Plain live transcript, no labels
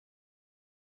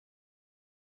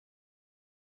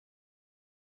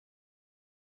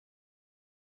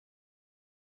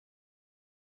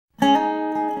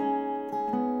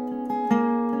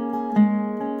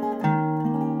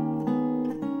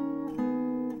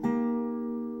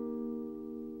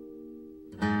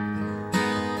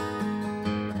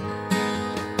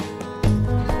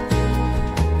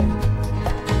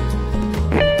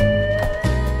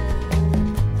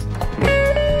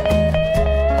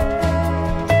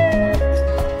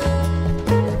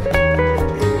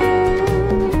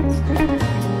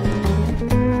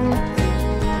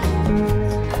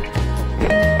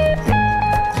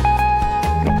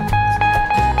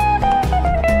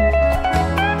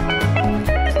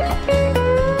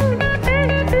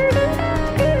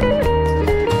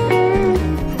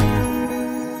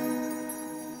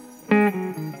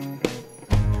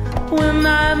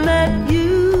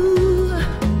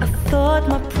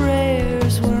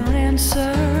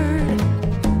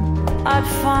I'd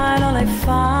finally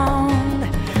found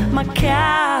my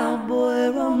cowboy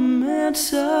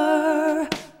romancer.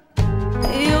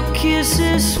 Your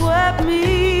kisses swept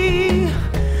me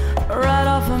right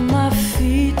off of my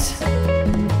feet,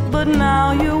 but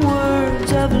now your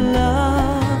words of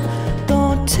love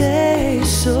don't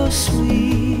taste so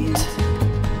sweet.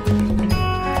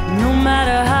 No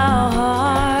matter how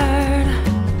hard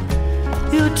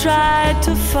you tried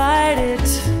to fight it,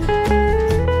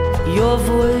 your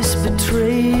voice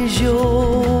betrays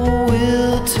your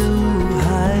will to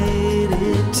hide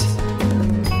it.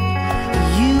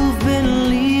 You've been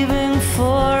leaving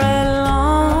for a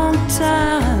long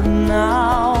time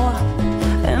now,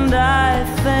 and I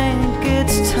think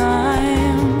it's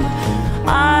time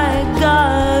I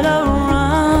got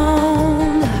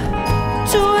around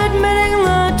to admitting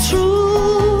the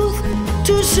truth,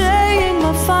 to saying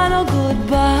my final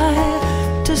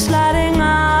goodbye, to sliding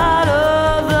out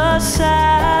of the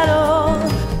saddle.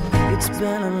 It's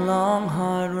been a long,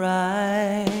 hard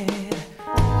ride.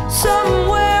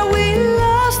 Somewhere we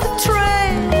lost the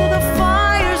trail, the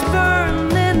fire's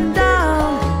burning down.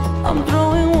 I'm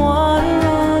throwing water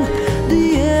on the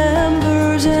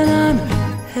embers, and I'm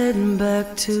heading back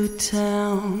to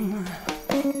town.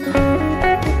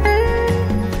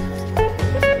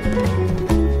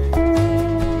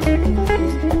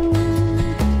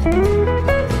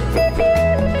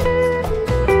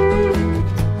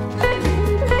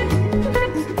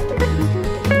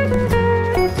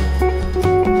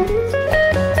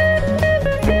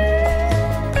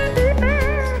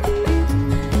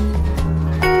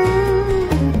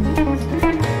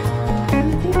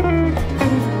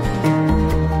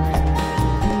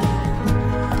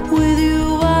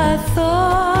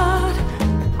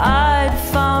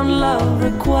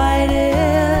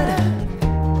 Requited.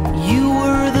 You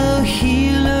were the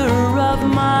healer of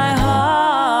my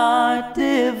heart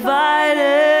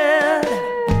divided.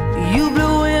 You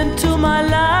blew into my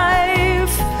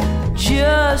life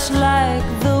just like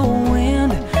the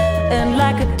wind, and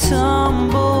like a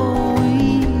tumbleweed,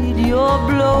 you're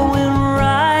blowing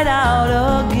right out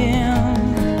again.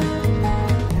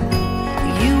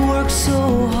 You work so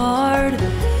hard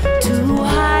to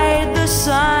hide the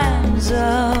signs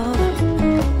of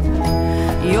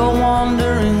your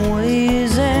wandering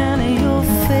ways and your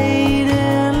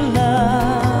fading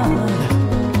love.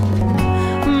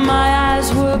 My eyes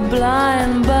were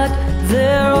blind, but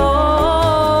they're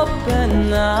open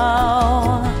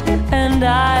now, and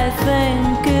I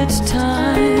think it's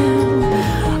time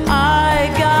I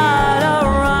got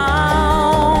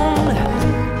around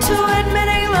to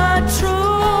admitting the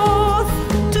truth,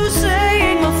 to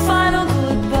saying a final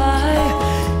goodbye,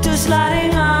 to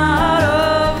sliding out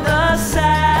of the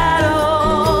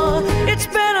saddle. It's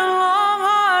been a long,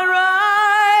 hard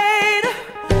ride.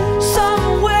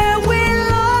 Somewhere we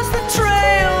lost the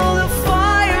trail, the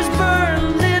fire's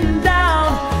burning down.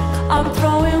 I'm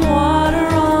throwing water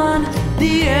on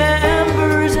the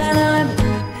embers, and I'm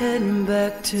heading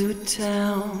back to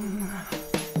town.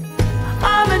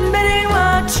 I'm admitting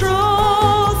my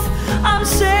truth, I'm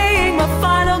saying my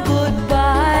final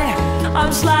goodbye,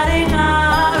 I'm sliding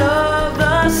out of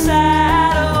the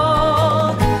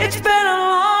saddle. It's been a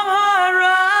long, hard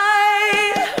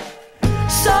ride.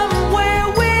 Somewhere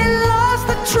we lost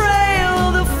the trail,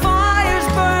 the fire's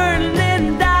burning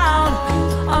down.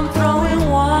 I'm throwing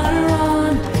water on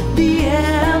the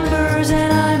embers,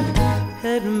 and I'm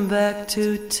heading back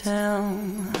to town.